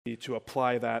to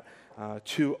apply that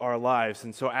to our lives.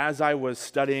 And so as I was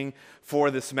studying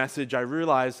for this message, I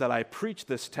realized that I preached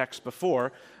this text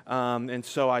before, and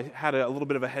so I had a little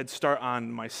bit of a head start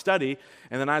on my study.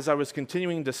 And then as I was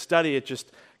continuing to study, it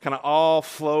just kind of all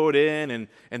flowed in,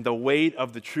 and the weight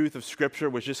of the truth of Scripture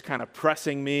was just kind of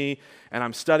pressing me. And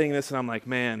I'm studying this, and I'm like,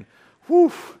 man,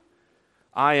 whew,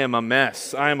 I am a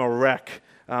mess. I am a wreck.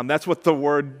 That's what the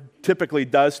Word typically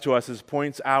does to us, is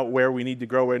points out where we need to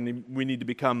grow and we need to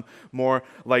become more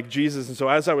like Jesus. And so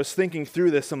as I was thinking through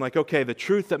this, I'm like, okay, the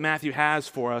truth that Matthew has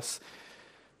for us,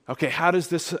 okay, how does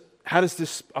this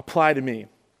apply to me?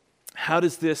 How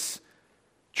does this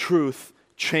truth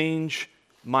change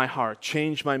my heart,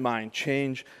 change my mind,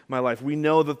 change my life? We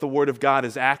know that the Word of God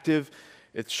is active.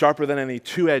 It's sharper than any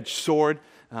two-edged sword.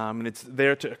 And it's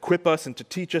there to equip us and to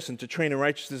teach us and to train in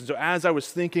righteousness. And so as I was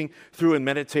thinking through and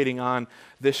meditating on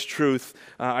this truth,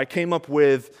 I came up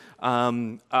with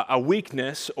a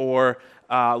weakness, or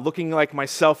looking like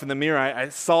myself in the mirror. I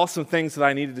saw some things that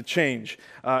I needed to change.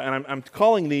 And I'm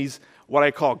calling these what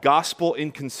I call gospel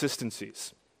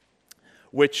inconsistencies,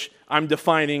 which I'm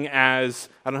defining as,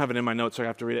 I don't have it in my notes, so I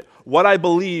have to read it, what I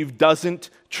believe doesn't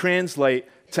translate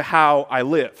to how I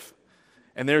live.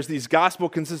 And there's these gospel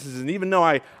consistencies. And even though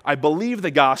I believe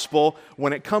the gospel,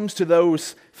 when it comes to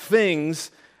those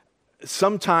things,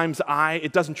 sometimes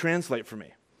it doesn't translate for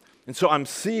me. And so I'm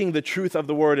seeing the truth of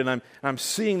the Word, and I'm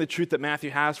seeing the truth that Matthew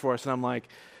has for us, and I'm like,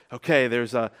 okay,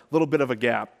 there's a little bit of a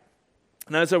gap.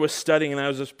 And as I was studying and I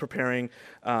was just preparing,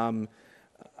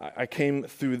 I came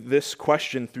through this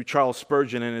question through Charles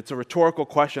Spurgeon, and it's a rhetorical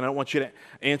question. I don't want you to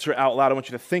answer it out loud. I want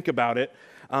you to think about it.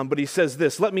 But he says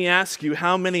this: let me ask you,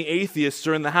 how many atheists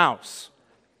are in the house?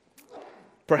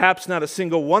 Perhaps not a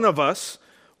single one of us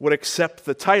would accept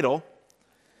the title,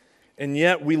 and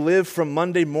yet we live from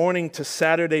Monday morning to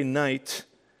Saturday night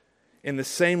in the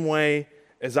same way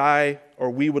as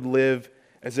we would live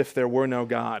as if there were no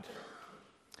God.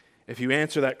 If you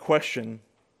answer that question,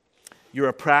 you're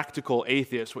a practical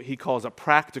atheist, what he calls a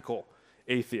practical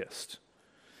atheist.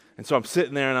 And so I'm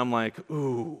sitting there and I'm like,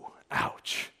 ooh,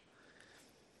 ouch.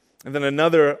 And then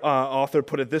another author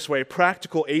put it this way: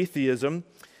 practical atheism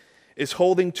is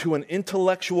holding to an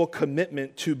intellectual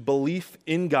commitment to belief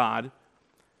in God,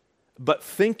 but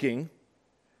thinking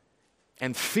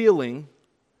and feeling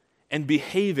and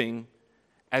behaving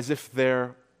as if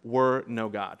there were no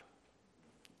God.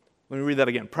 Let me read that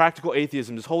again. Practical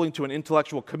atheism is holding to an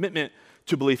intellectual commitment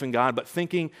to belief in God, but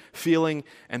thinking, feeling,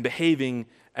 and behaving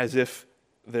as if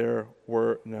there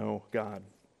were no God.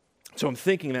 So I'm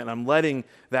thinking that, and I'm letting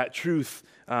that truth,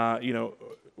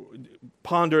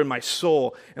 ponder in my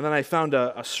soul. And then I found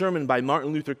a sermon by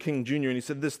Martin Luther King Jr., and he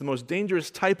said this: the most dangerous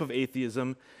type of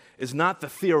atheism is not the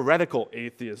theoretical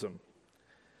atheism,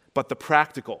 but the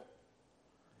practical.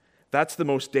 That's the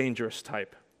most dangerous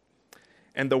type.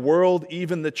 And the world,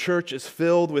 even the church, is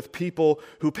filled with people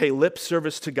who pay lip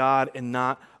service to God and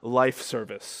not life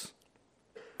service.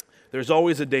 There's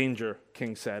always a danger,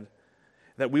 King said,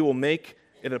 that we will make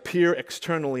it appear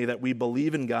externally that we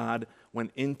believe in God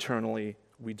when internally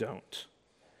we don't.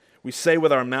 We say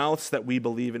with our mouths that we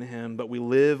believe in Him, but we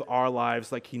live our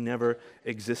lives like He never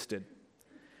existed.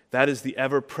 That is the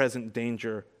ever-present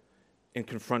danger in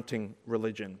confronting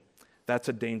religion. That's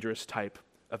a dangerous type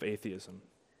of atheism.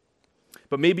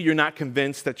 But maybe you're not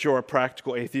convinced that you're a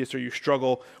practical atheist, or you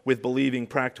struggle with believing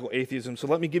practical atheism. So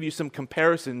let me give you some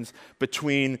comparisons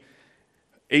between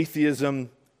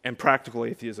atheism and practical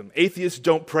atheism. Atheists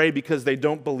don't pray because they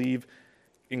don't believe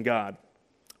in God.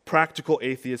 Practical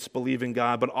atheists believe in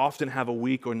God, but often have a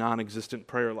weak or non-existent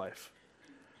prayer life.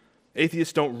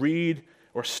 Atheists don't read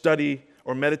or study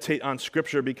or meditate on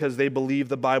Scripture because they believe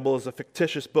the Bible is a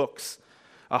fictitious book,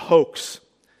 a hoax,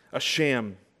 a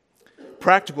sham.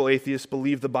 Practical atheists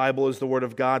believe the Bible is the Word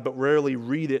of God, but rarely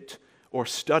read it or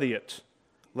study it,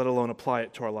 let alone apply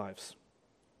it to our lives.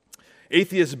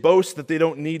 Atheists boast that they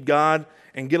don't need God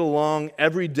and get along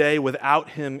every day without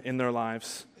Him in their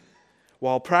lives,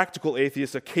 while practical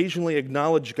atheists occasionally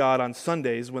acknowledge God on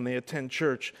Sundays when they attend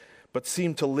church, but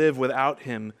seem to live without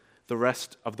Him the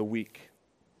rest of the week.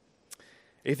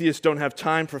 Atheists don't have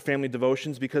time for family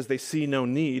devotions because they see no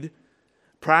need.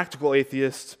 Practical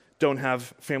atheists don't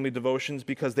have family devotions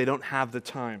because they don't have the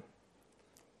time.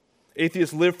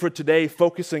 Atheists live for today,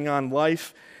 focusing on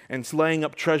life and laying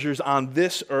up treasures on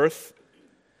this earth.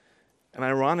 And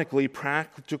ironically,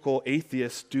 practical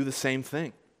atheists do the same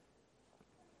thing.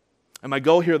 And my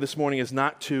goal here this morning is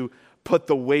not to put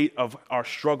the weight of our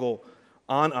struggle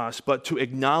on us, but to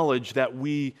acknowledge that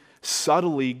we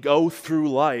subtly go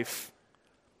through life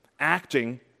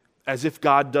acting as if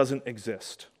God doesn't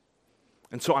exist.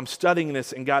 And so I'm studying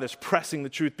this, and God is pressing the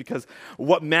truth, because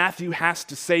what Matthew has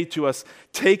to say to us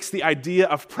takes the idea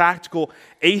of practical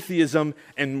atheism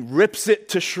and rips it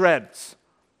to shreds.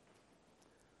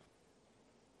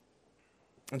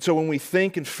 And so when we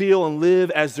think and feel and live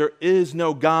as there is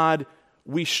no God,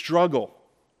 we struggle.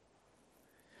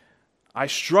 I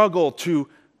struggle to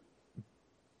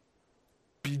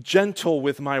be gentle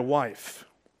with my wife.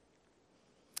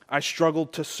 I struggle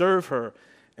to serve her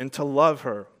and to love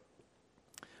her.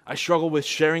 I struggle with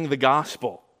sharing the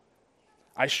gospel.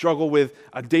 I struggle with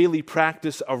a daily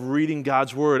practice of reading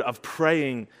God's word, of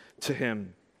praying to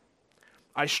Him.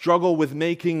 I struggle with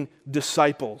making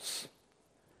disciples.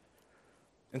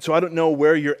 And so I don't know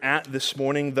where you're at this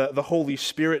morning. The Holy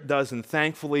Spirit does, and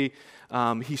thankfully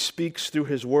He speaks through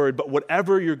His word. But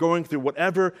whatever you're going through,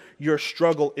 whatever your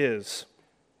struggle is,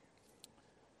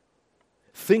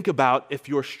 think about if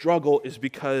your struggle is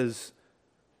because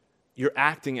you're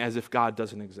acting as if God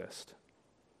doesn't exist.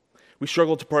 We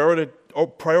struggle to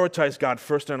prioritize God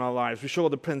first in our lives. We struggle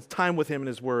to spend time with Him in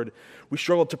His Word. We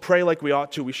struggle to pray like we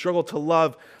ought to. We struggle to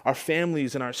love our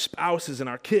families and our spouses and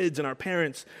our kids and our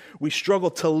parents. We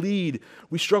struggle to lead.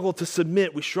 We struggle to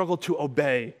submit. We struggle to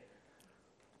obey.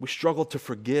 We struggle to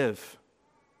forgive.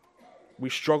 We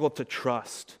struggle to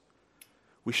trust.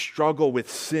 We struggle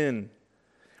with sin.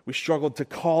 We struggle to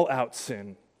call out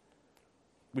sin.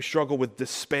 We struggle with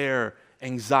despair,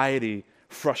 anxiety,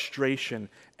 frustration,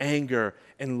 anger,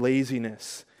 and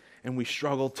laziness. And we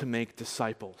struggle to make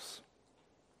disciples.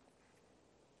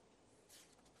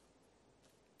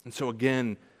 And so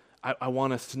again, I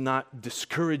want us to not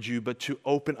discourage you, but to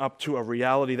open up to a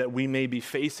reality that we may be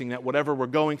facing, that whatever we're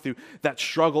going through, that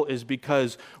struggle is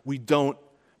because we don't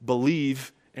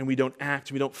believe and we don't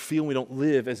act, we don't feel, and we don't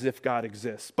live as if God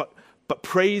exists. But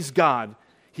praise God,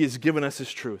 He has given us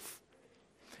His truth.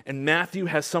 And Matthew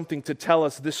has something to tell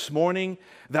us this morning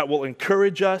that will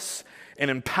encourage us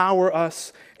and empower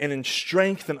us and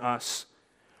strengthen us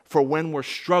for when we're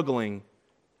struggling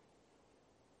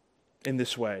in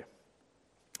this way.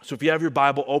 So if you have your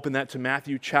Bible, open that to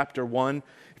Matthew chapter 1.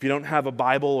 If you don't have a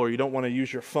Bible or you don't want to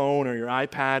use your phone or your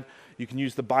iPad, you can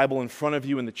use the Bible in front of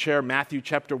you in the chair. Matthew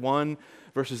chapter 1,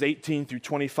 verses 18 through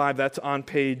 25. That's on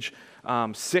page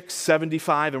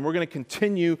 675, and we're going to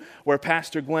continue where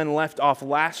Pastor Glenn left off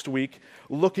last week,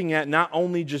 looking at not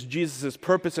only just Jesus'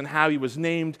 purpose and how He was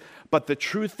named, but the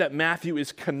truth that Matthew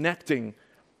is connecting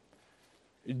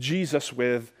Jesus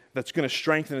with, that's going to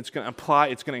strengthen, it's going to apply,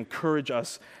 it's going to encourage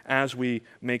us as we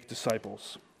make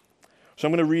disciples. So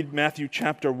I'm going to read Matthew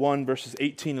chapter 1, verses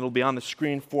 18. It'll be on the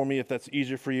screen for me if that's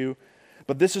easier for you.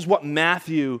 But this is what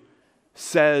Matthew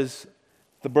says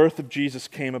the birth of Jesus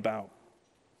came about.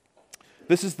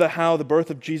 This is how the birth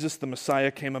of Jesus the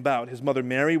Messiah came about. His mother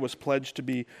Mary was pledged to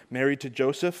be married to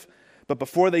Joseph, but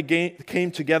before they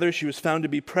came together, she was found to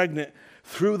be pregnant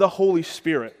through the Holy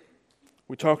Spirit.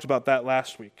 We talked about that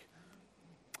last week.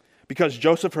 Because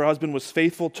Joseph, her husband, was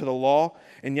faithful to the law,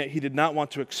 and yet he did not want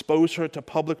to expose her to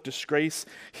public disgrace,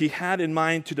 he had in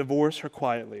mind to divorce her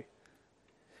quietly.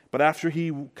 But after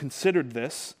he considered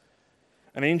this,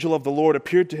 an angel of the Lord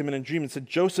appeared to him in a dream and said,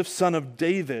 "Joseph, son of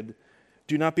David,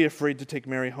 do not be afraid to take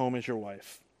Mary home as your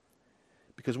wife,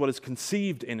 because what is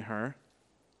conceived in her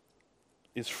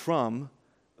is from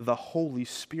the Holy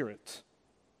Spirit.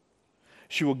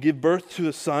 She will give birth to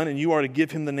a son, and you are to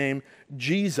give him the name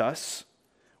Jesus,"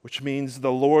 which means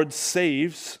the Lord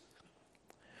saves,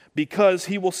 "because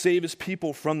he will save his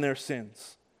people from their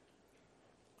sins."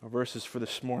 Our verses for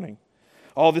this morning.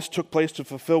 All this took place to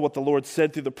fulfill what the Lord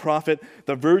said through the prophet.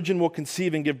 The virgin will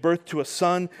conceive and give birth to a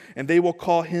son, and they will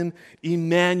call him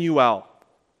Emmanuel,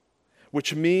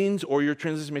 which means, or your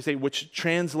translation may say, which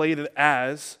translated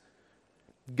as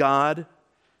God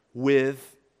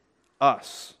with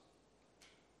us.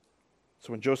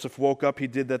 So when Joseph woke up, he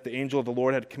did that the angel of the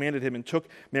Lord had commanded him and took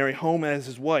Mary home as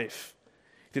his wife.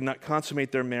 He did not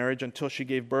consummate their marriage until she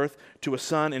gave birth to a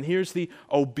son. And here's the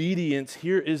obedience.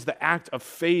 Here is the act of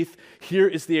faith. Here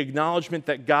is the acknowledgement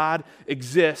that God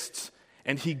exists,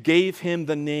 and he gave him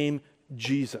the name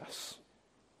Jesus.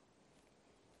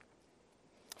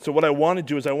 So what I want to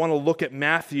do is I want to look at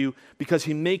Matthew because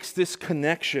he makes this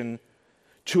connection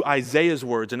to Isaiah's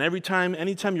words. And anytime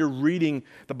you're reading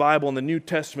the Bible in the New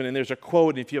Testament and there's a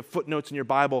quote, and if you have footnotes in your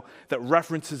Bible that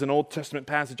references an Old Testament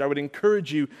passage, I would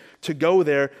encourage you to go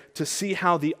there to see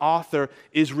how the author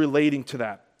is relating to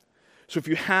that. So if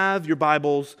you have your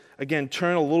Bibles, again,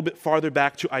 turn a little bit farther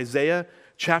back to Isaiah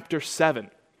chapter 7,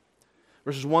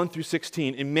 verses 1 through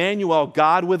 16. Emmanuel,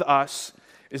 God with us,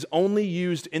 is only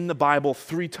used in the Bible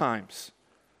 3 times.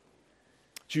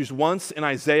 It's used once in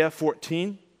Isaiah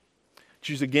 14. It's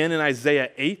used again in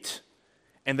Isaiah 8,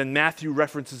 And then Matthew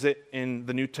references it in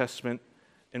the New Testament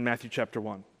in Matthew chapter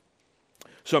 1.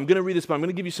 So I'm going to read this, but I'm going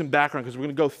to give you some background because we're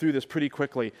going to go through this pretty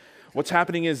quickly. What's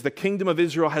happening is the kingdom of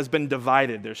Israel has been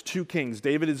divided. There's two kings.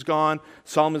 David is gone.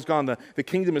 Solomon is gone. The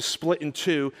kingdom is split in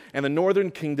two, and the northern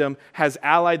kingdom has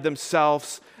allied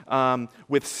themselves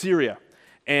with Syria.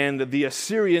 And the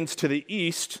Assyrians to the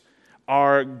east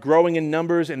are growing in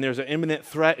numbers, and there's an imminent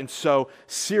threat. And so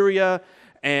Syria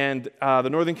and the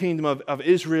northern kingdom of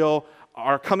Israel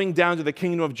are coming down to the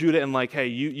kingdom of Judah and like, hey,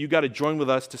 you got to join with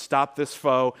us to stop this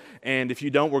foe, and if you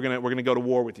don't, we're gonna go to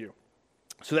war with you.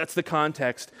 So that's the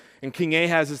context. And King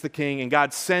Ahaz is the king, and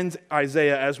God sends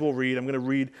Isaiah, as we'll read. I'm going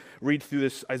to read through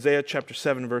this, Isaiah chapter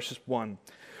 7, verses 1.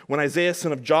 When Isaiah,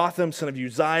 son of Jotham, son of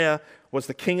Uzziah, was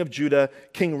the king of Judah,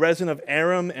 King Rezin of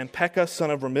Aram, and Pekah,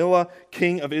 son of Remaliah,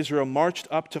 king of Israel, marched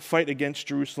up to fight against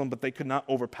Jerusalem, but they could not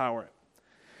overpower it.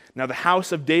 Now the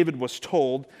house of David was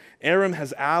told, Aram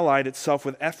has allied itself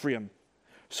with Ephraim.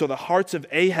 So the hearts of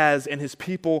Ahaz and his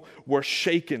people were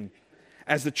shaken,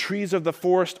 as the trees of the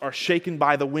forest are shaken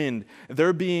by the wind.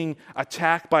 They're being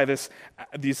attacked by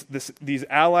these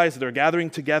allies that are gathering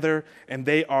together, and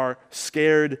they are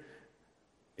scared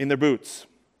in their boots.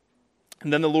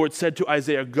 And then the Lord said to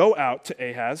Isaiah, go out to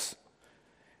Ahaz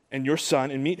and your son,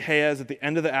 and meet Ahaz at the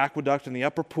end of the aqueduct in the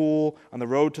upper pool on the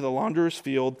road to the launderer's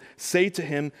field. Say to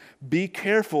him, be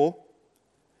careful,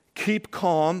 keep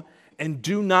calm, and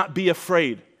do not be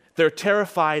afraid. They're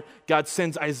terrified. God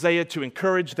sends Isaiah to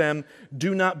encourage them.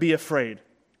 Do not be afraid.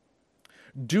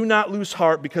 Do not lose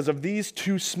heart because of these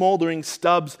two smoldering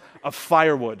stubs of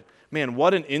firewood. Man,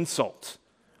 what an insult.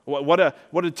 What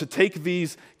to take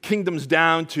these kingdoms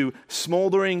down to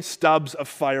smoldering stubs of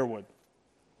firewood.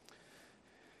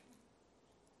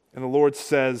 And the Lord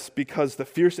says, because the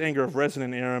fierce anger of Rezin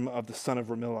and Aram of the son of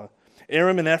Remaliah.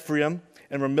 Aram and Ephraim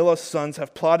and Remaliah's sons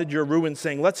have plotted your ruin,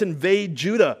 saying, let's invade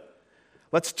Judah.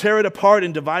 Let's tear it apart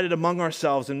and divide it among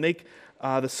ourselves and make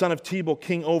the son of Tebal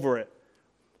king over it.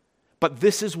 But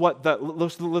this is what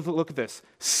look at this.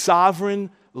 Sovereign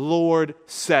Lord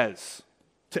says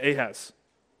to Ahaz,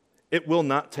 it will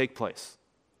not take place.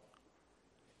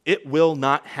 It will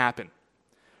not happen.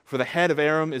 For the head of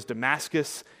Aram is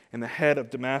Damascus, and the head of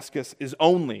Damascus is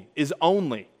only,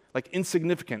 like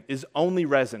insignificant, is only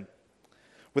Rezin.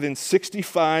 Within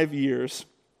 65 years,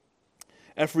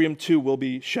 Ephraim too will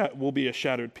be a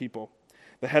shattered people.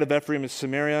 The head of Ephraim is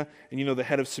Samaria, and you know the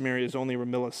head of Samaria is only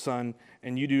Remaliah's son.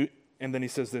 And then he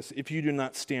says this, if you do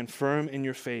not stand firm in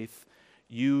your faith,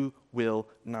 you will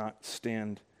not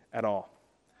stand at all.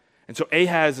 And so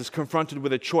Ahaz is confronted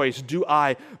with a choice. Do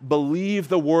I believe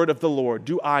the word of the Lord?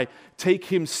 Do I take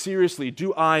him seriously?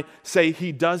 Do I say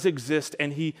he does exist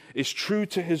and he is true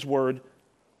to his word?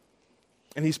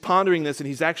 And he's pondering this, and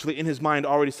he's actually in his mind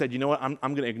already said, you know what, I'm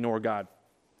going to ignore God.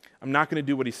 I'm not going to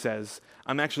do what he says.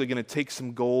 I'm actually going to take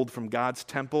some gold from God's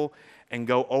temple and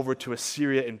go over to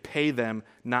Assyria and pay them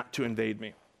not to invade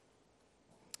me.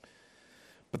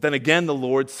 But then again, the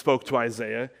Lord spoke to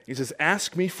Isaiah. He says,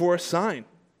 ask me for a sign,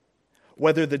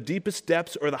 whether the deepest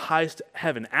depths or the highest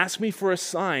heaven. Ask me for a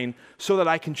sign so that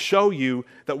I can show you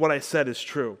that what I said is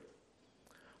true.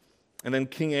 And then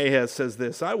King Ahaz says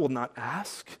this, I will not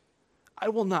ask. I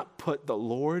will not put the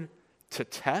Lord to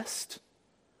test.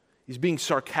 He's being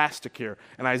sarcastic here.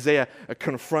 And Isaiah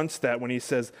confronts that when he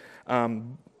says,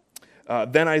 then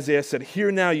Isaiah said,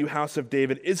 hear now, you house of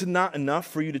David, is it not enough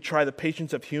for you to try the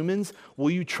patience of humans? Will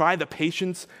you try the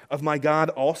patience of my God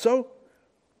also?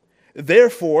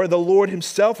 Therefore, the Lord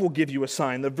himself will give you a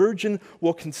sign. The virgin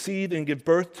will conceive and give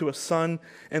birth to a son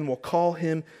and will call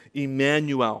him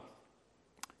Emmanuel,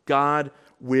 God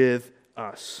with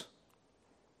us.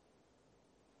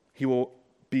 He will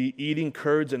be eating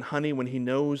curds and honey when he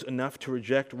knows enough to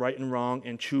reject right and wrong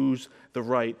and choose the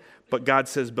right. But God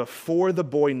says, before the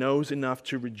boy knows enough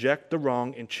to reject the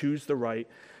wrong and choose the right,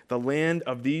 the land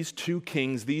of these two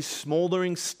kings, these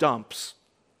smoldering stumps,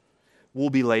 will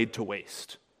be laid to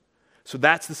waste. So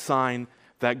that's the sign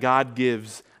that God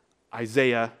gives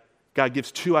Isaiah, God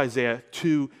gives to Isaiah,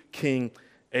 to King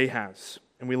Ahaz.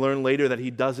 And we learn later that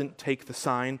he doesn't take the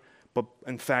sign, but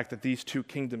in fact that these two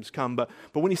kingdoms come. But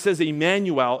when he says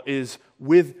Emmanuel is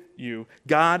with you,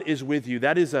 God is with you,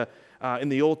 that is in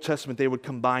the Old Testament they would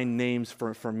combine names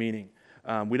for meaning.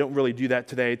 We don't really do that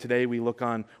today. Today we look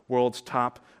on world's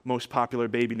top most popular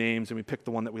baby names and we pick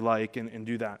the one that we like and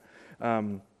do that.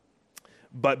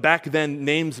 But back then,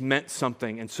 names meant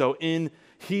something. And so in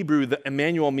Hebrew, the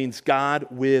Emmanuel means God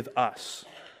with us.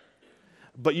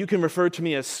 But you can refer to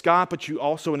me as Scott, but you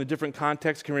also, in a different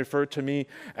context, can refer to me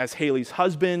as Haley's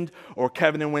husband, or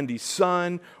Kevin and Wendy's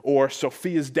son, or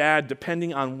Sophia's dad,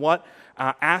 depending on what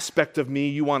aspect of me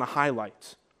you want to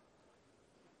highlight?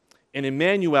 In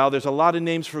Emmanuel, there's a lot of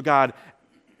names for God.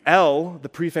 El, the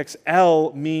prefix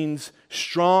El, means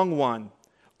strong one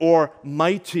or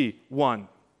mighty one.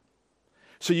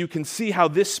 So you can see how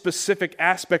this specific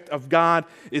aspect of God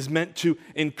is meant to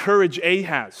encourage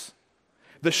Ahaz.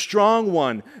 The strong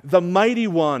one, the mighty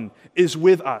one is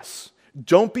with us.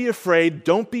 Don't be afraid,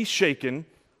 don't be shaken.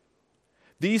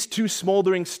 These two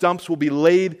smoldering stumps will be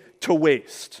laid to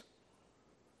waste.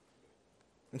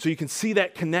 And so you can see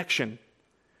that connection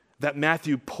that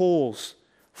Matthew pulls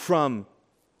from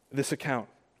this account.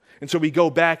 And so we go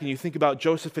back and you think about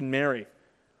Joseph and Mary.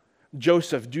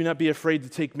 Joseph, do not be afraid to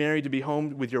take Mary to be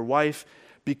home with your wife,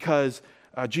 because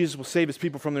Jesus will save his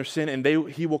people from their sin, and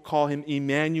he will call him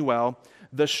Emmanuel.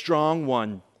 The strong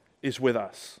one is with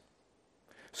us.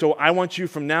 So I want you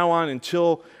from now on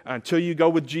until you go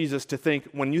with Jesus to think,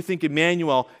 when you think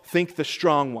Emmanuel, think the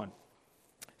strong one.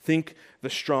 Think the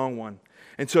strong one.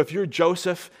 And so if you're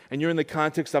Joseph and you're in the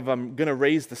context of I'm going to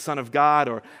raise the Son of God,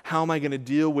 or how am I going to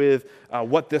deal with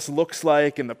what this looks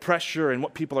like and the pressure and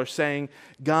what people are saying,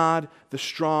 God, the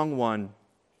strong one,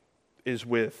 is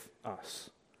with us.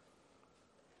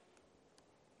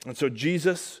 And so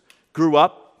Jesus grew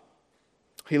up.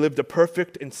 He lived a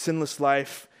perfect and sinless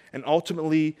life, and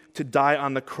ultimately to die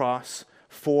on the cross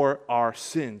for our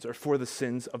sins, or for the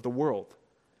sins of the world.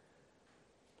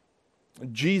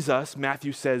 Jesus,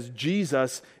 Matthew says,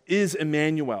 Jesus is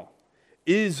Emmanuel,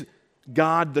 is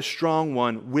God the strong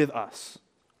one with us.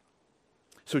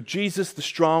 So Jesus, the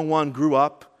strong one, grew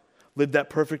up, lived that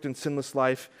perfect and sinless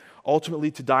life,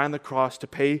 ultimately to die on the cross to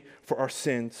pay for our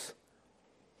sins.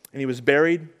 And he was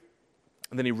buried,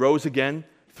 and then he rose again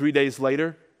 3 days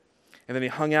later, and then he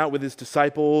hung out with his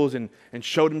disciples and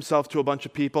showed himself to a bunch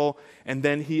of people, and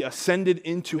then he ascended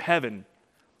into heaven,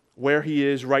 where he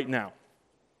is right now.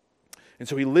 And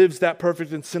so he lives that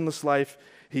perfect and sinless life.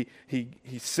 He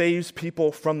saves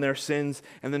people from their sins.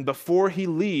 And then before he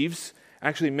leaves,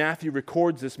 actually Matthew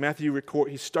records this.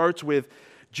 He starts with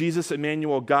Jesus,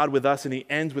 Emmanuel, God with us, and he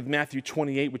ends with Matthew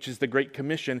 28, which is the Great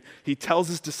Commission. He tells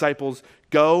his disciples,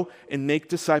 go and make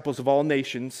disciples of all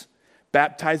nations,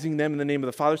 baptizing them in the name of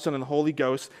the Father, Son, and the Holy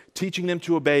Ghost, teaching them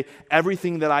to obey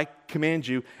everything that I command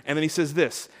you. And then he says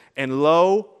this, and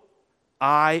lo,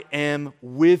 I am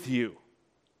with you.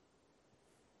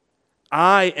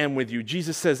 I am with you.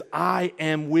 Jesus says, I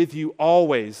am with you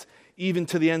always, even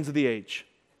to the ends of the age.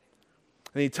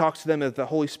 And he talks to them that the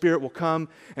Holy Spirit will come,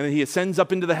 and then he ascends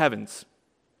up into the heavens.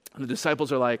 And the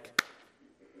disciples are like,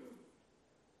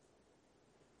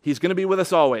 he's going to be with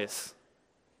us always.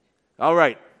 All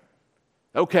right.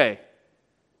 Okay.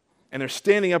 And they're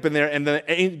standing up in there, and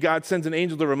then God sends an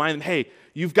angel to remind them, hey,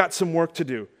 you've got some work to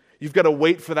do. You've got to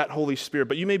wait for that Holy Spirit.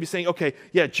 But you may be saying, okay,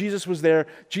 yeah, Jesus was there.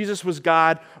 Jesus was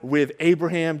God with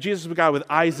Abraham. Jesus was God with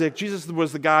Isaac. Jesus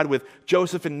was the God with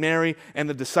Joseph and Mary and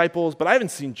the disciples. But I haven't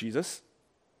seen Jesus.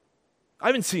 I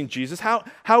haven't seen Jesus.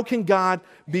 How can God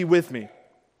be with me?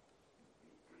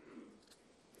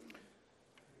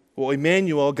 Well,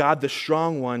 Emmanuel, God the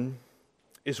strong one,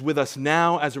 is with us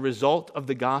now as a result of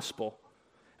the gospel,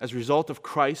 as a result of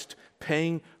Christ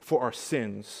paying for our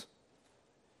sins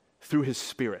through his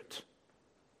Spirit.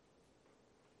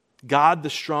 God,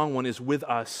 the strong one, is with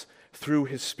us through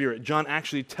his Spirit. John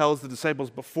actually tells the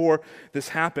disciples before this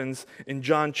happens in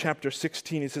John chapter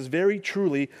 16, he says, very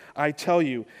truly, I tell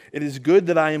you, it is good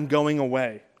that I am going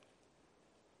away.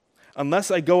 Unless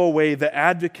I go away, the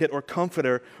advocate or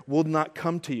comforter will not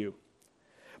come to you.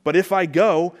 But if I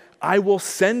go, I will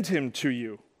send him to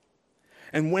you.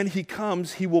 And when he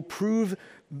comes, he will prove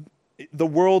the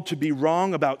world to be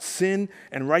wrong about sin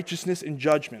and righteousness and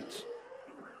judgment.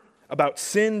 About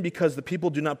sin because the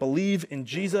people do not believe in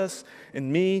Jesus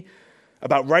and me.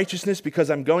 About righteousness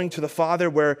because I'm going to the Father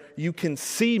where you can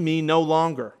see me no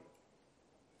longer.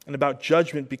 And about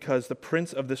judgment because the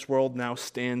prince of this world now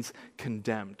stands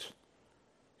condemned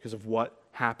because of what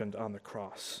happened on the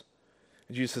cross.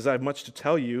 And Jesus says, I have much to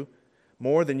tell you,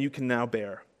 more than you can now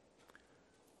bear.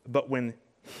 But when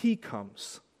he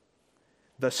comes,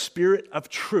 the Spirit of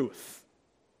truth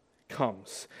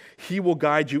comes. He will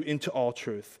guide you into all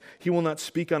truth. He will not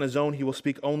speak on his own. He will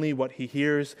speak only what he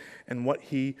hears and what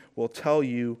he will tell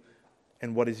you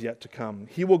and what is yet to come.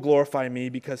 He will glorify me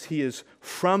because he is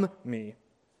from me.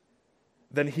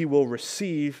 Then he will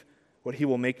receive what he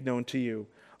will make known to you.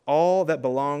 All that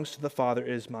belongs to the Father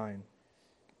is mine.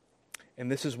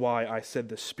 And this is why I said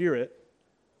the Spirit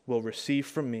will receive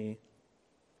from me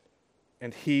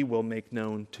and he will make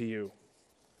known to you.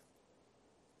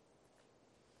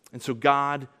 And so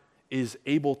God is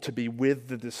able to be with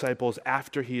the disciples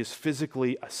after he is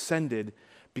physically ascended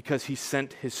because he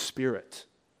sent his Spirit.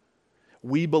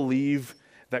 We believe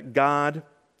that God,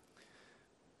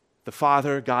 the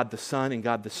Father, God the Son, and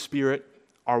God the Spirit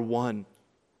are one.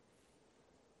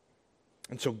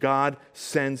 And so God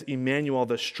sends Emmanuel,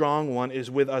 the strong one, is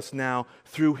with us now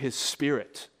through his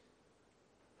Spirit.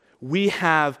 We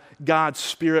have God's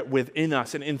Spirit within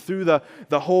us. And through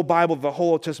the whole Bible, the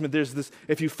whole Old Testament, there's this,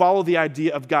 if you follow the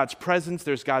idea of God's presence,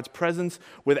 there's God's presence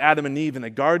with Adam and Eve in the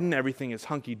garden. Everything is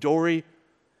hunky-dory.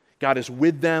 God is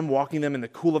with them, walking them in the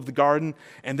cool of the garden,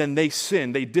 and then they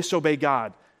sin. They disobey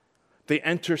God. They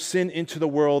enter sin into the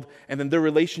world, and then their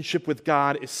relationship with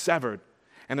God is severed.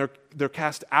 And they're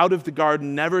cast out of the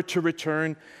garden, never to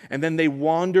return, and then they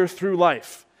wander through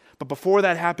life. But before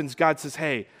that happens, God says,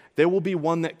 hey, there will be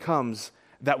one that comes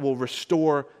that will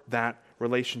restore that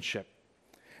relationship.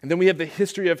 And then we have the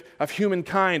history of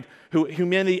humankind,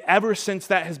 humanity ever since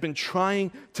that has been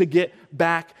trying to get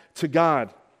back to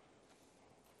God.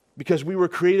 Because we were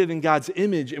created in God's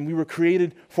image and we were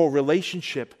created for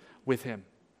relationship with him.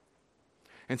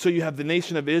 And so you have the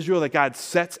nation of Israel that God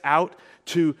sets out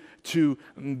to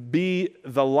be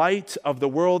the light of the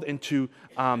world and to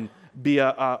be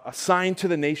a sign to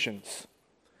the nations.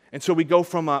 And so we go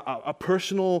from a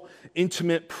personal,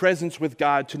 intimate presence with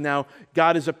God to now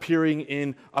God is appearing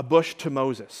in a bush to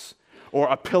Moses, or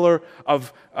a pillar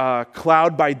of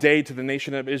cloud by day to the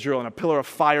nation of Israel and a pillar of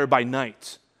fire by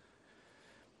night.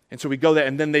 And so we go there,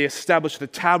 and then they establish the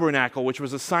tabernacle, which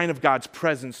was a sign of God's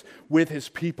presence with his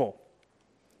people.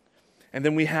 And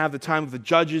then we have the time of the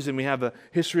judges, and we have the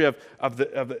history of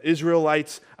the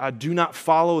Israelites do not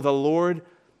follow the Lord,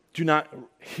 do not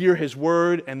hear his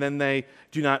word, and then they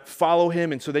do not follow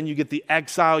him. And so then you get the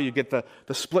exile, you get the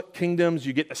split kingdoms,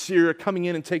 you get Assyria coming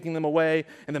in and taking them away,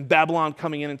 and then Babylon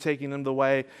coming in and taking them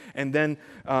away. And then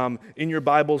in your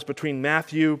Bibles, between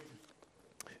Matthew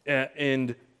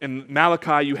and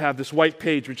Malachi, you have this white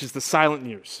page, which is the silent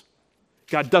years.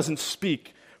 God doesn't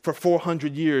speak for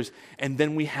 400 years, and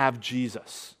then we have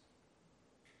Jesus.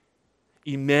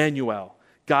 Emmanuel,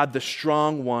 God the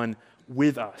strong one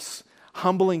with us,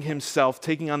 humbling himself,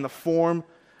 taking on the form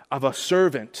of a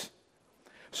servant,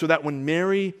 so that when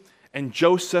Mary and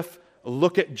Joseph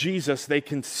look at Jesus, they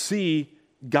can see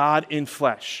God in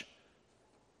flesh.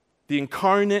 The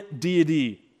incarnate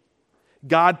deity,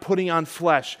 God putting on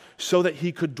flesh so that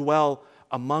he could dwell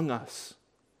among us.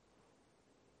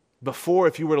 Before,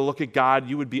 if you were to look at God,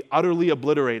 you would be utterly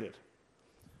obliterated.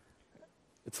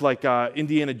 It's like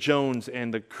Indiana Jones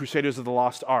and the Crusaders of the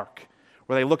Lost Ark,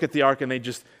 where they look at the ark and they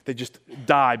just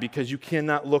die, because you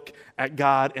cannot look at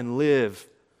God and live.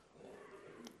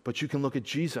 But you can look at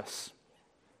Jesus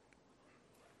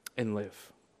and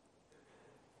live.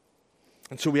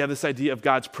 And so we have this idea of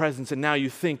God's presence, and now you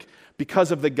think,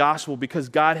 because of the gospel, because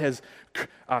God has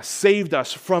saved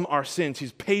us from our sins,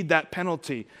 he's paid that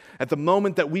penalty. At the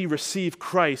moment that we receive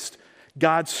Christ,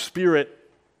 God's Spirit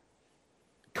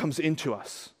comes into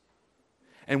us,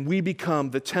 and we become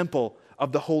the temple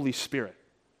of the Holy Spirit.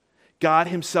 God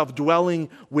himself dwelling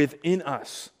within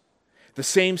us. The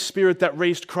same Spirit that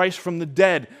raised Christ from the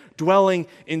dead dwelling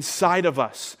inside of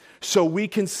us. So we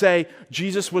can say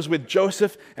Jesus was with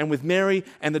Joseph and with Mary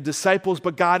and the disciples,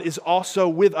 but God is also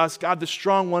with us. God, the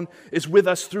strong one, is with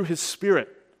us through his Spirit.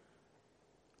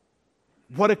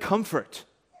 What a comfort.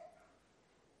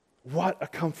 What a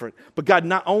comfort. But God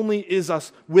not only is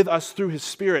with us through his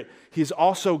Spirit, he is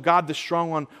also, God the strong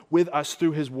one, with us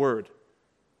through his word.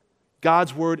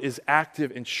 God's word is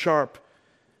active and sharp,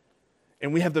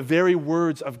 and we have the very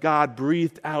words of God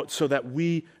breathed out so that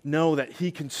we know that he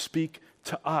can speak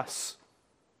to us.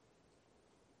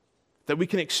 That we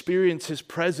can experience his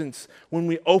presence when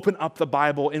we open up the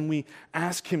Bible and we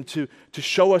ask him to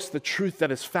show us the truth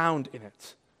that is found in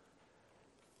it.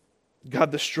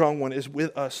 God the strong one is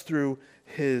with us through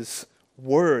his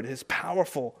word, his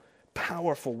powerful,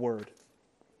 powerful word.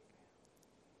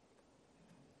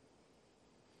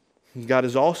 God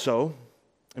is also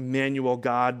Emmanuel,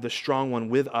 God the strong one,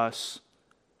 with us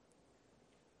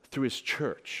through his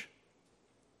church.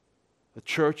 The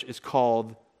church is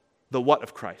called the what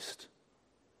of Christ?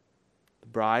 The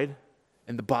bride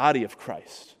and the body of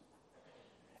Christ.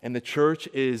 And the church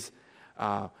is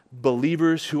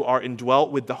believers who are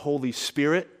indwelt with the Holy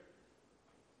Spirit.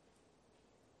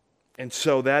 And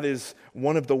so that is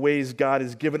one of the ways God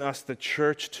has given us the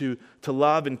church to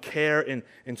love and care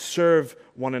and serve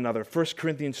one another. 1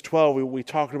 Corinthians 12, we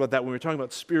talked about that when we were talking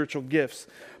about spiritual gifts.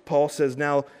 Paul says,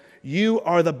 now you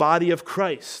are the body of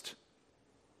Christ.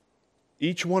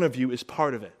 Each one of you is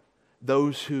part of it.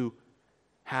 Those who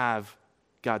have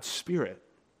God's Spirit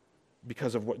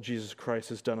because of what Jesus Christ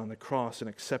has done on the cross and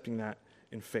accepting that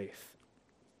in faith.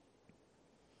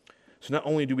 So not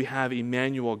only do we have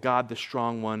Emmanuel, God the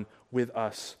strong one, with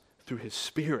us through his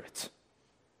Spirit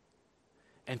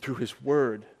and through his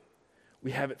word,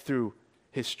 we have it through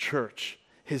his church,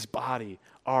 his body,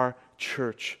 our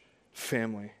church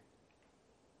family.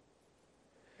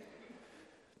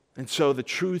 And so the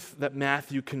truth that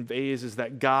Matthew conveys is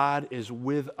that God is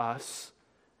with us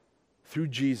through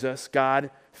Jesus. God,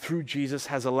 through Jesus,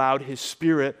 has allowed his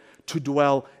Spirit to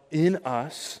dwell in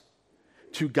us,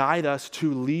 to guide us,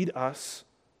 to lead us.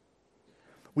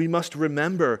 We must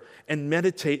remember and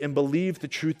meditate and believe the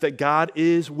truth that God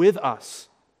is with us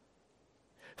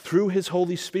through his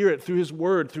Holy Spirit, through his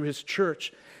word, through his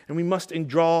church. And we must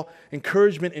draw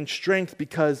encouragement and strength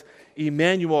because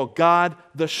Emmanuel, God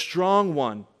the strong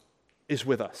one, is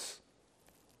with us.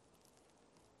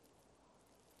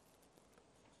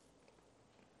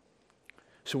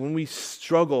 So when we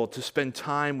struggle to spend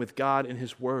time with God and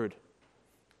his word,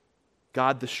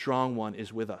 God the strong one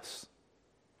is with us.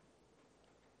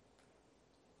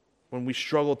 When we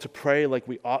struggle to pray like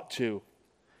we ought to,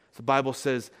 the Bible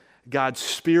says God's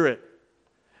Spirit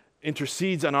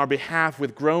intercedes on our behalf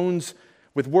with groans,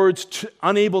 with words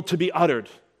unable to be uttered.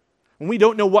 When we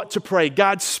don't know what to pray,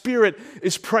 God's Spirit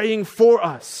is praying for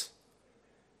us.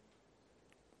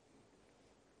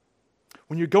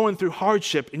 When you're going through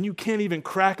hardship and you can't even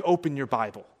crack open your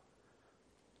Bible,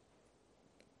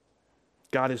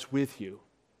 God is with you.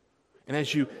 And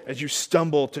as you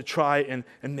stumble to try and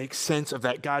make sense of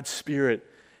that, God's Spirit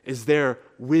is there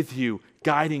with you,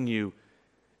 guiding you,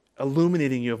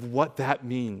 illuminating you of what that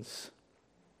means.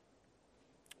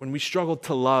 When we struggle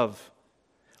to love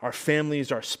our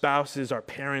families, our spouses, our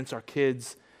parents, our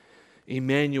kids,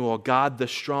 Emmanuel, God the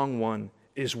strong one,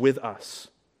 is with us.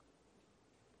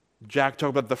 Jack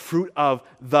talked about the fruit of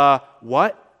the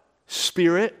what?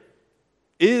 Spirit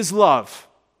is love.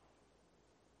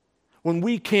 When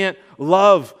we can't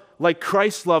love like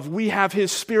Christ loved, we have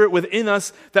his Spirit within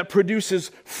us that produces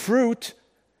fruit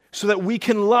so that we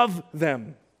can love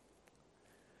them.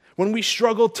 When we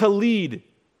struggle to lead,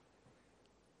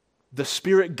 the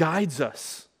Spirit guides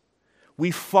us. We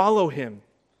follow him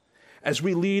as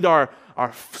we lead our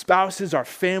spouses, our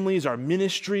families, our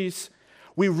ministries.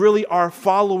 We really are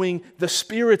following the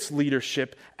Spirit's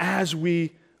leadership as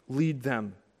we lead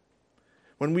them.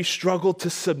 When we struggle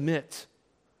to submit,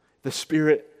 the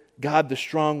Spirit, God the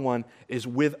strong one, is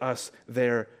with us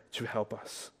there to help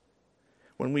us.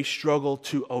 When we struggle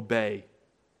to obey,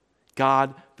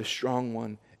 God the strong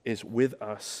one is with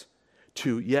us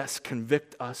to, yes,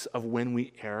 convict us of when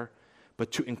we err,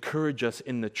 but to encourage us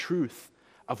in the truth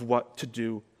of what to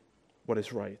do, what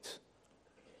is right.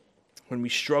 When we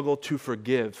struggle to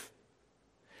forgive,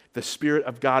 the Spirit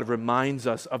of God reminds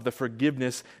us of the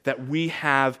forgiveness that we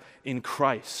have in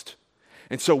Christ.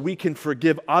 And so we can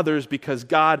forgive others because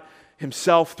God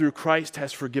himself, through Christ,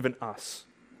 has forgiven us.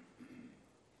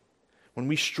 When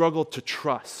we struggle to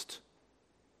trust,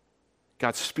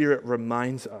 God's Spirit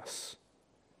reminds us.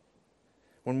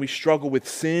 When we struggle with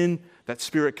sin, that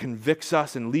Spirit convicts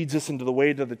us and leads us into the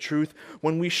way to the truth.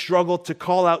 When we struggle to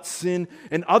call out sin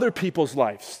in other people's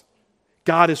lives,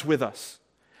 God is with us.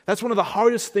 That's one of the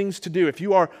hardest things to do if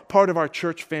you are part of our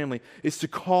church family, is to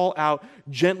call out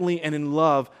gently and in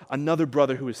love another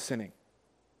brother who is sinning.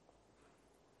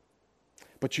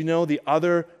 But you know, the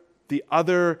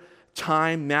other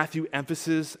time Matthew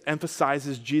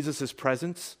emphasizes Jesus'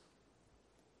 presence,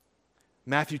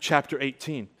 Matthew chapter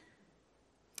 18,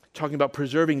 talking about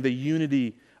preserving the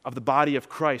unity of the body of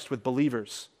Christ with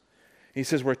believers. He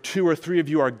says, where 2 or 3 of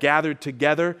you are gathered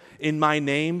together in my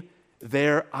name,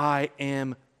 there I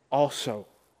am also.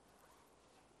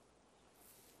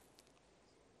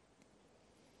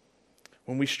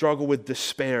 When we struggle with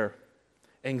despair,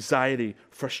 anxiety,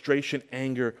 frustration,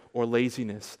 anger, or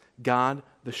laziness, God,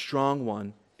 the strong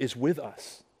one, is with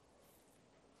us.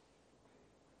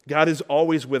 God is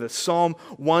always with us. Psalm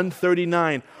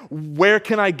 139, where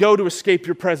can I go to escape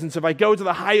your presence? If I go to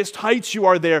the highest heights, you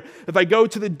are there. If I go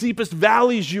to the deepest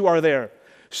valleys, you are there.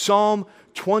 Psalm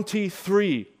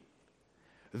 23,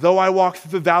 though I walk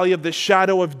through the valley of the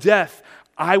shadow of death,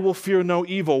 I will fear no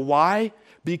evil. Why?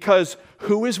 Because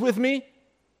who is with me?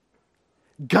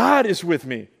 God is with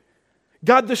me.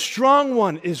 God the strong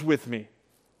one is with me.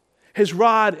 His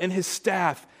rod and his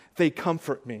staff, they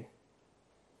comfort me.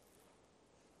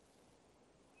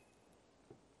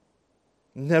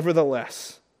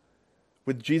 Nevertheless,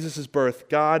 with Jesus' birth,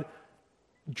 God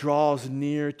draws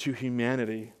near to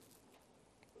humanity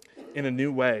in a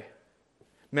new way.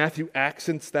 Matthew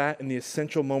accents that in the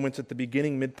essential moments at the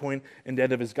beginning, midpoint, and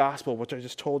end of his gospel, which I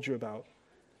just told you about.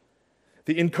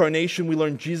 The incarnation, we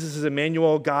learn Jesus is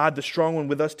Emmanuel, God, the strong one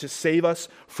with us to save us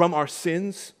from our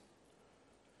sins.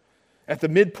 At the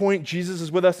midpoint, Jesus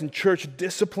is with us in church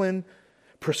discipline,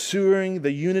 pursuing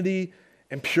the unity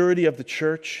and purity of the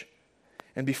church.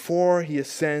 And before he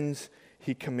ascends,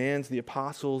 he commands the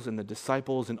apostles and the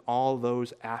disciples and all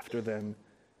those after them,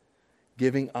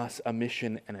 giving us a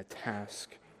mission and a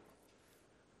task.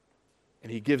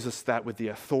 And he gives us that with the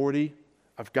authority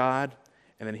of God,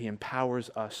 and then he empowers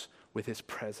us with his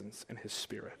presence and his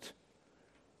Spirit.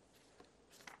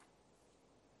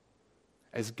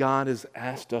 As God has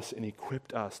asked us and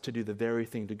equipped us to do the very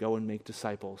thing, to go and make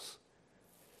disciples,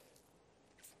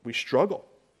 we struggle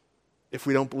if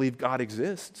we don't believe God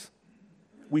exists.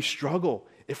 We struggle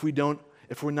if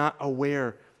we're not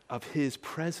aware of his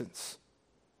presence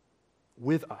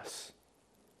with us.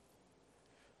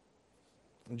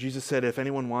 And Jesus said, if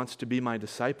anyone wants to be my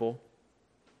disciple,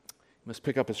 he must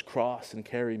pick up his cross and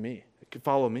carry me. He can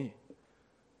follow me.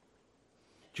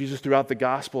 Jesus throughout the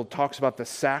gospel talks about the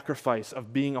sacrifice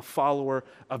of being a follower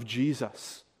of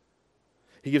Jesus.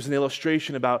 He gives an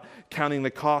illustration about counting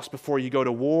the cost before you go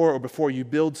to war or before you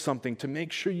build something to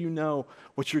make sure you know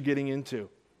what you're getting into.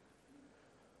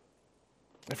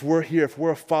 If we're here, if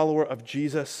we're a follower of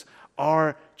Jesus,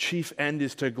 our chief end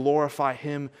is to glorify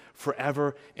him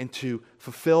forever and to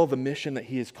fulfill the mission that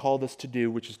he has called us to do,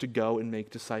 which is to go and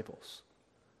make disciples.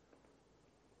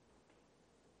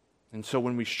 And so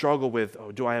when we struggle with,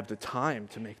 do I have the time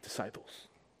to make disciples?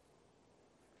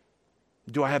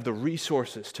 Do I have the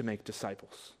resources to make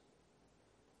disciples?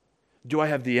 Do I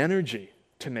have the energy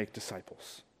to make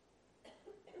disciples?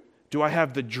 Do I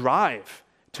have the drive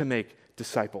to make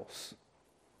disciples?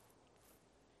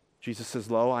 Jesus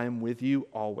says, lo, I am with you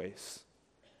always,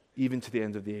 even to the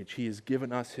end of the age. He has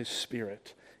given us his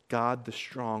Spirit, God the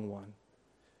strong one,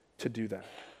 to do that.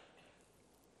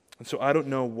 And so I don't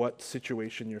know what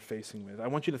situation you're facing with. I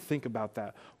want you to think about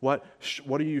that. What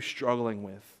are you struggling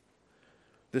with?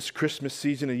 This Christmas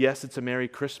season, and yes, it's a Merry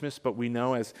Christmas, but we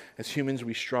know as humans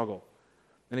we struggle.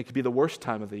 And it could be the worst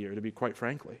time of the year, to be quite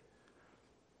frankly.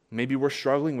 Maybe we're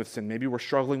struggling with sin. Maybe we're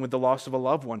struggling with the loss of a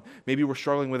loved one. Maybe we're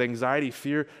struggling with anxiety,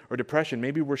 fear, or depression.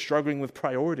 Maybe we're struggling with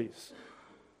priorities.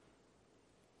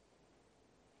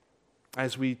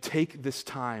 As we take this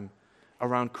time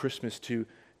around Christmas to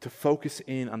focus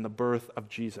in on the birth of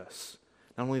Jesus,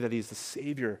 not only that he's the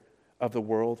Savior of the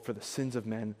world for the sins of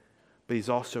men, but he's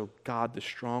also God, the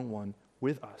strong one,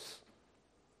 with us.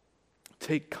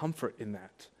 Take comfort in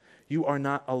that. You are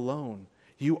not alone.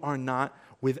 You are not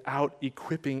without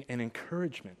equipping and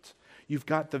encouragement. You've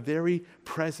got the very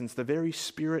presence, the very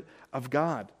Spirit of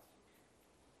God,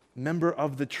 member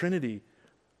of the Trinity,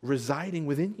 residing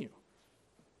within you.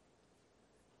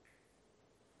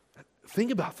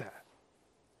 Think about that.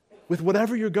 With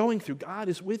whatever you're going through, God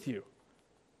is with you.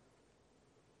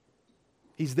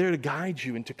 He's there to guide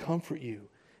you and to comfort you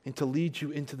and to lead you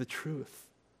into the truth.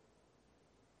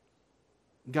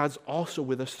 God's also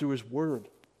with us through his word.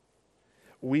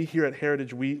 We here at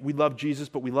Heritage, we love Jesus,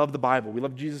 but we love the Bible. We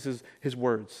love Jesus' his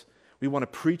words. We want to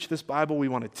preach this Bible. We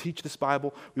want to teach this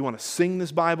Bible. We want to sing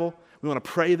this Bible. We want to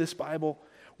pray this Bible.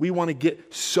 We want to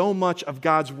get so much of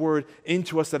God's word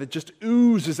into us that it just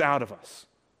oozes out of us.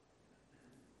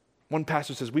 One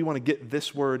pastor says, we want to get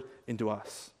this word into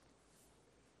us.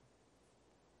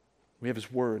 We have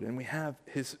his word, and we have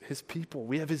his people.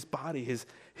 We have his body,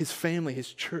 his family,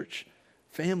 his church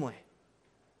family.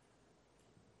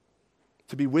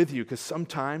 To be with you, because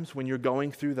sometimes when you're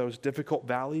going through those difficult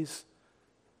valleys,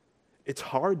 it's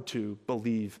hard to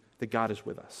believe that God is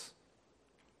with us.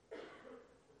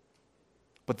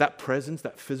 But that presence,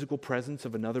 that physical presence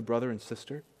of another brother and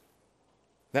sister,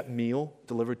 that meal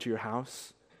delivered to your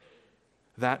house,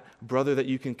 that brother that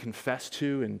you can confess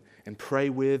to and pray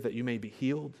with that you may be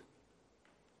healed,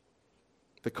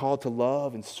 the call to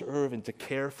love and serve and to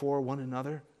care for one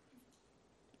another,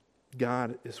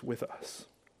 God is with us.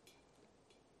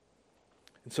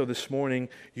 And so this morning,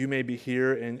 you may be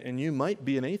here and you might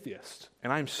be an atheist.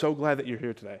 And I'm so glad that you're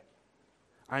here today.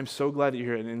 I'm so glad that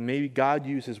you're here. And maybe God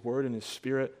used his word and his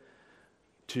Spirit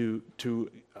to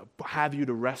have you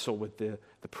to wrestle with the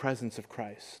presence of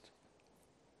Christ.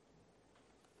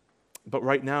 But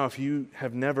right now, if you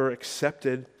have never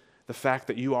accepted the fact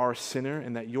that you are a sinner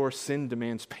and that your sin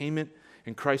demands payment,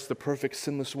 and Christ, the perfect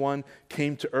sinless one,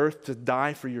 came to earth to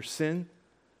die for your sin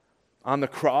on the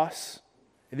cross,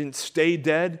 he didn't stay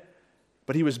dead,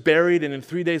 but he was buried, and then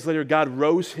 3 days later, God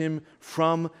rose him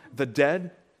from the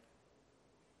dead.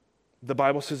 The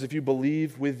Bible says if you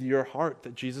believe with your heart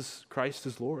that Jesus Christ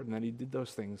is Lord and that he did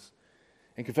those things,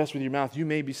 and confess with your mouth, you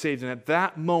may be saved. And at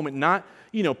that moment, not,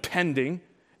 pending,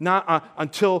 not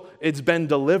until it's been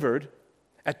delivered,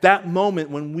 at that moment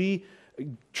when we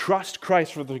trust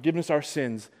Christ for the forgiveness of our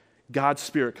sins, God's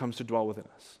Spirit comes to dwell within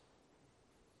us.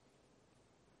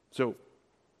 So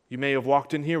you may have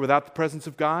walked in here without the presence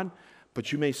of God,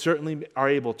 but you may certainly are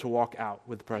able to walk out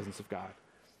with the presence of God.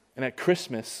 And at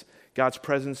Christmas, God's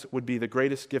presence would be the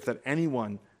greatest gift that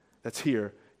anyone that's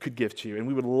here could give to you. And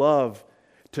we would love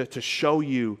to show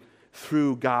you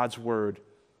through God's word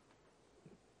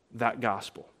that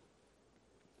gospel.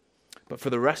 But for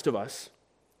the rest of us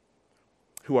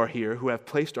who are here, who have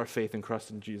placed our faith and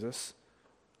trust in Jesus,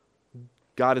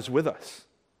 God is with us.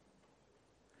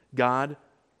 God,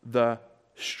 the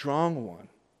strong one,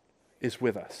 is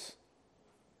with us.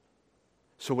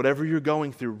 So whatever you're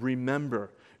going through,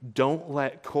 remember, don't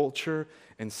let culture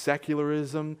and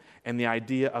secularism and the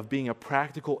idea of being a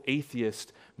practical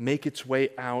atheist make its way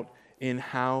out in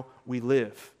how we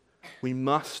live. We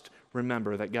must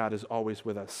remember that God is always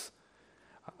with us.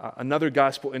 Another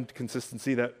gospel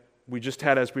inconsistency that we just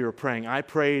had as we were praying, I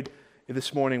prayed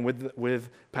this morning with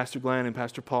Pastor Glenn and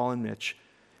Pastor Paul and Mitch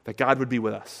that God would be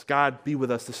with us. God, be with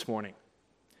us this morning.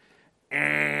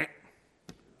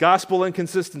 Gospel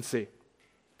inconsistency.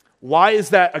 Why is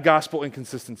that a gospel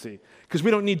inconsistency? Because we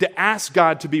don't need to ask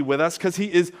God to be with us because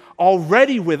He is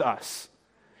already with us.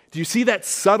 Do you see that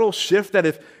subtle shift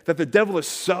that the devil is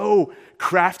so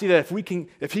crafty that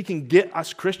if he can get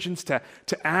us Christians to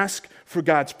ask for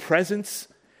God's presence,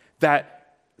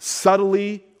 that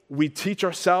subtly we teach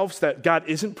ourselves that God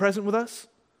isn't present with us?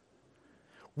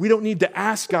 We don't need to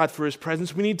ask God for His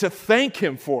presence. We need to thank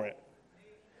Him for it.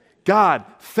 God,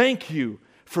 thank you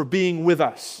for being with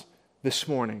us this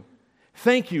morning.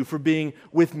 Thank you for being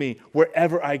with me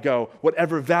wherever I go,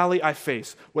 whatever valley I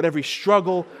face, whatever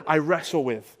struggle I wrestle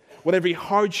with, whatever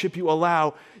hardship you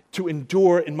allow to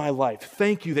endure in my life.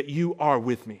 Thank you that you are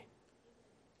with me.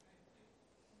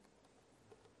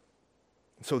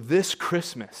 So this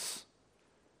Christmas,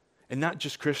 and not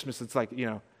just Christmas, it's like,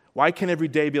 why can't every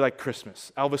day be like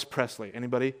Christmas? Elvis Presley,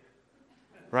 anybody?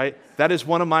 Right? That is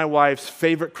one of my wife's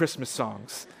favorite Christmas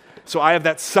songs. So I have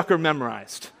that sucker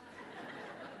memorized.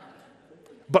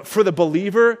 But for the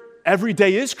believer, every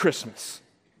day is Christmas.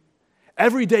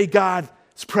 Every day God's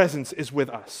presence is with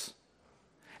us.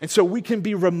 And so we can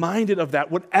be reminded of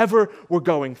that whatever we're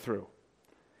going through.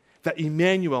 That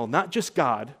Emmanuel, not just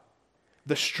God,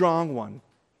 the strong one,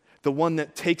 the one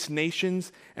that takes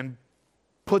nations and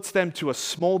puts them to a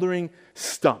smoldering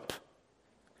stump,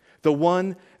 the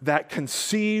one that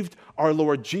conceived our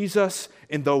Lord Jesus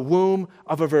in the womb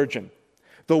of a virgin,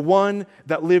 the one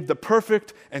that lived the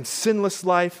perfect and sinless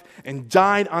life and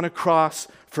died on a cross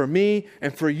for me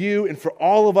and for you and for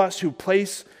all of us who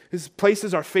places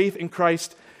our faith in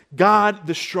Christ, God,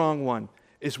 the strong one,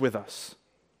 is with us.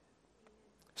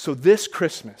 So this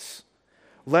Christmas,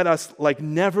 let us, like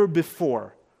never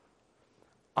before,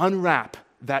 unwrap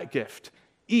that gift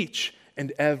each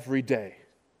and every day.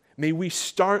 May we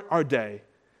start our day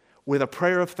with a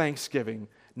prayer of thanksgiving,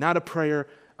 not a prayer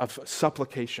of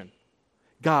supplication.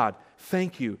 God,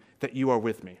 thank you that you are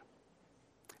with me.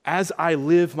 As I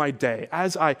live my day,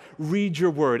 as I read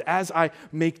your word, as I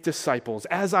make disciples,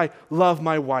 as I love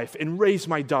my wife and raise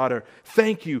my daughter,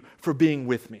 thank you for being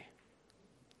with me.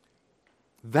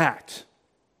 That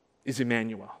is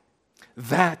Emmanuel.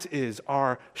 That is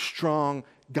our strong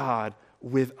God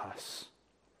with us.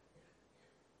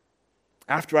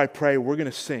 After I pray, we're going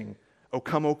to sing, O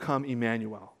Come,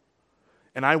 Emmanuel.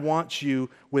 And I want you,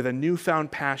 with a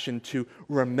newfound passion, to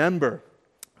remember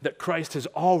that Christ has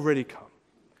already come.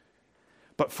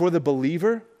 But for the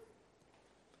believer,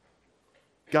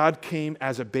 God came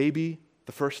as a baby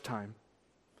the first time,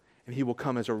 and He will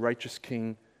come as a righteous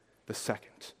king the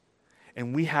second.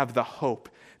 And we have the hope,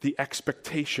 the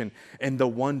expectation, and the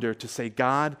wonder to say,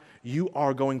 God, you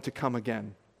are going to come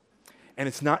again. And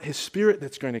it's not His Spirit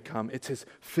that's going to come, it's His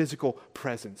physical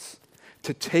presence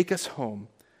to take us home,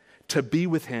 to be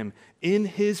with Him in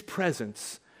His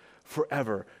presence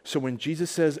forever. So when Jesus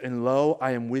says, and lo,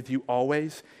 I am with you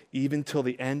always, even till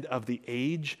the end of the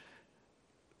age,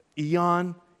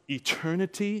 eon,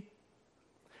 eternity,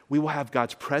 we will have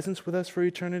God's presence with us for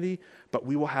eternity, but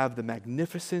we will have the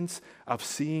magnificence of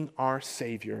seeing our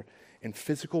Savior in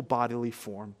physical bodily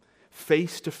form,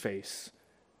 face to face,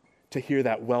 to hear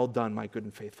that, well done, my good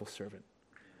and faithful servant.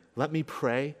 Let me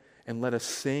pray and let us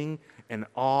sing in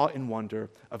awe and wonder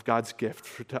of God's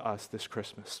gift to us this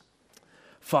Christmas.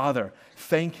 Father,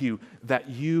 thank you that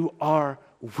you are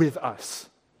with us,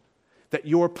 that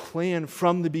your plan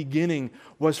from the beginning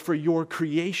was for your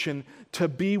creation to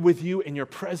be with you in your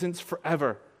presence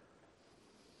forever.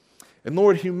 And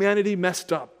Lord, humanity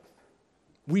messed up.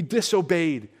 We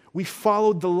disobeyed. We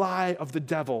followed the lie of the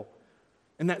devil.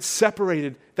 And that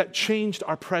separated, that changed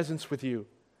our presence with you.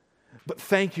 But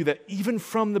thank you that even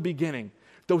from the beginning,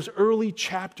 those early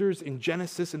chapters in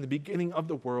Genesis, in the beginning of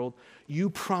the world, you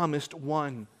promised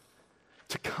one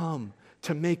to come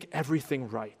to make everything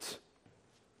right.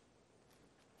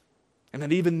 And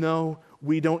that even though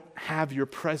we don't have your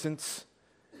presence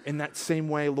in that same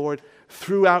way, Lord,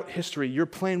 throughout history, your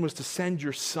plan was to send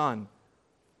your Son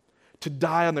to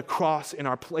die on the cross in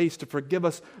our place, to forgive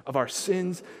us of our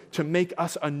sins, to make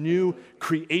us a new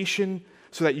creation,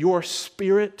 so that your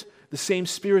Spirit, the same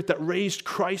Spirit that raised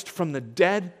Christ from the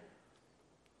dead,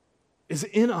 is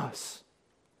in us.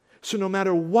 So no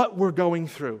matter what we're going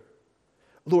through,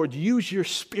 Lord, use your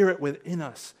Spirit within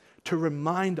us to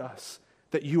remind us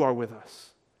that you are with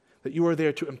us, that you are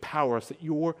there to empower us, that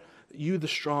you, the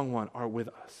strong one, are with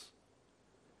us.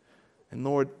 And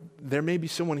Lord, there may be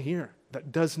someone here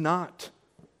that does not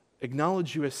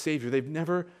acknowledge you as Savior. They've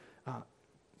never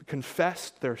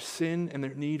confessed their sin and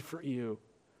their need for you.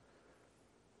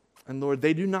 And Lord,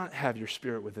 they do not have your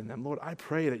Spirit within them. Lord, I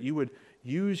pray that you would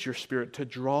use your Spirit to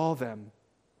draw them,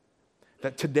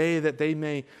 that today that they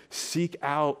may seek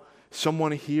out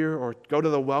someone here, or go to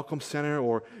the Welcome Center,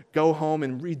 or go home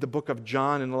and read the book of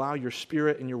John and allow your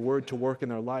Spirit and your word to work in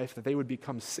their life, that they would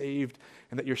become saved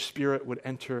and that your Spirit would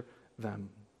enter them.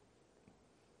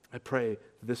 I pray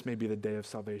that this may be the day of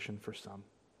salvation for some.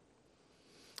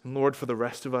 And Lord, for the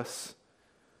rest of us,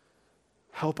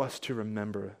 help us to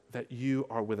remember that you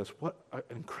are with us. What an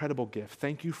incredible gift.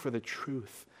 Thank you for the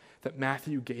truth that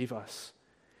Matthew gave us,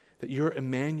 that you're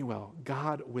Emmanuel,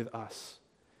 God with us.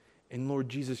 And Lord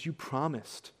Jesus, you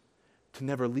promised to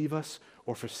never leave us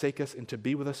or forsake us and to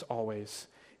be with us always,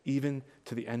 even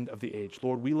to the end of the age.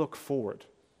 Lord, we look forward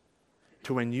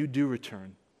to when you do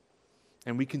return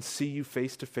and we can see you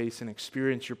face to face and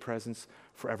experience your presence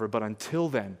forever. But until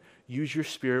then, use your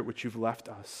Spirit, which you've left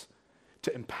us,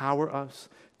 to empower us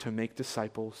to make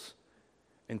disciples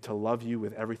and to love you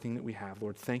with everything that we have.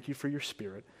 Lord, thank you for your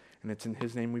Spirit, and it's in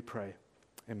his name we pray.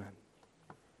 Amen.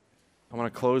 I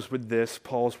want to close with this,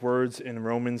 Paul's words in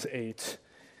Romans 8.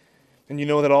 And you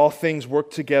know that all things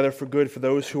work together for good for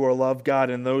those who are loved God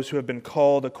and those who have been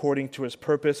called according to his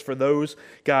purpose. For those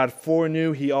God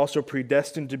foreknew, he also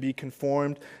predestined to be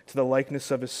conformed to the likeness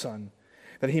of his Son,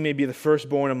 that he may be the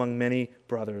firstborn among many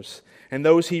brothers. And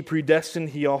those he predestined,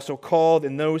 he also called.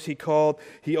 And those he called,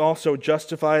 he also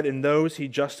justified. And those he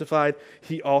justified,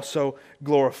 he also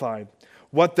glorified.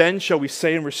 What then shall we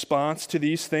say in response to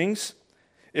these things?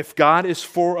 If God is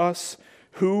for us,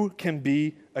 who can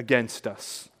be against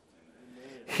us?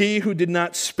 He who did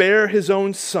not spare his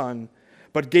own Son,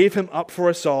 but gave him up for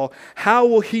us all, how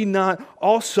will he not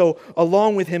also,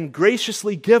 along with him,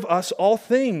 graciously give us all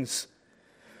things?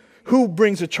 Who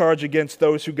brings a charge against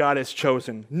those who God has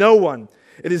chosen? No one.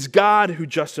 It is God who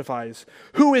justifies.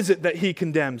 Who is it that he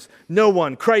condemns? No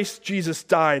one. Christ Jesus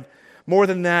died. More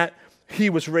than that, he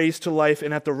was raised to life,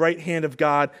 and at the right hand of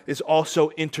God is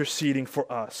also interceding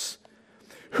for us.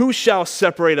 Who shall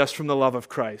separate us from the love of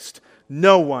Christ?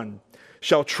 No one.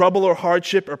 Shall trouble or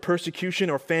hardship or persecution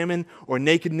or famine or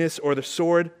nakedness or the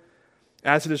sword?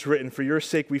 As it is written, for your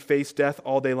sake we face death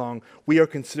all day long. We are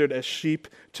considered as sheep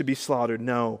to be slaughtered.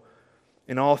 No,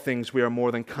 in all things we are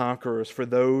more than conquerors, for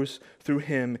those through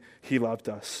him he loved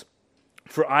us.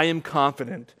 For I am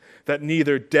confident that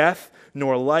neither death,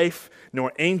 nor life,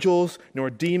 nor angels, nor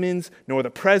demons, nor the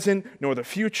present, nor the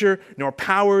future, nor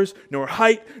powers, nor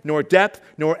height, nor depth,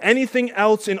 nor anything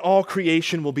else in all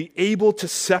creation will be able to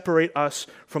separate us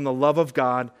from the love of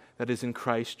God that is in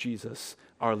Christ Jesus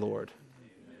our Lord.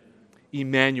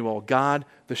 Emmanuel, God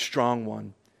the strong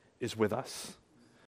one, is with us.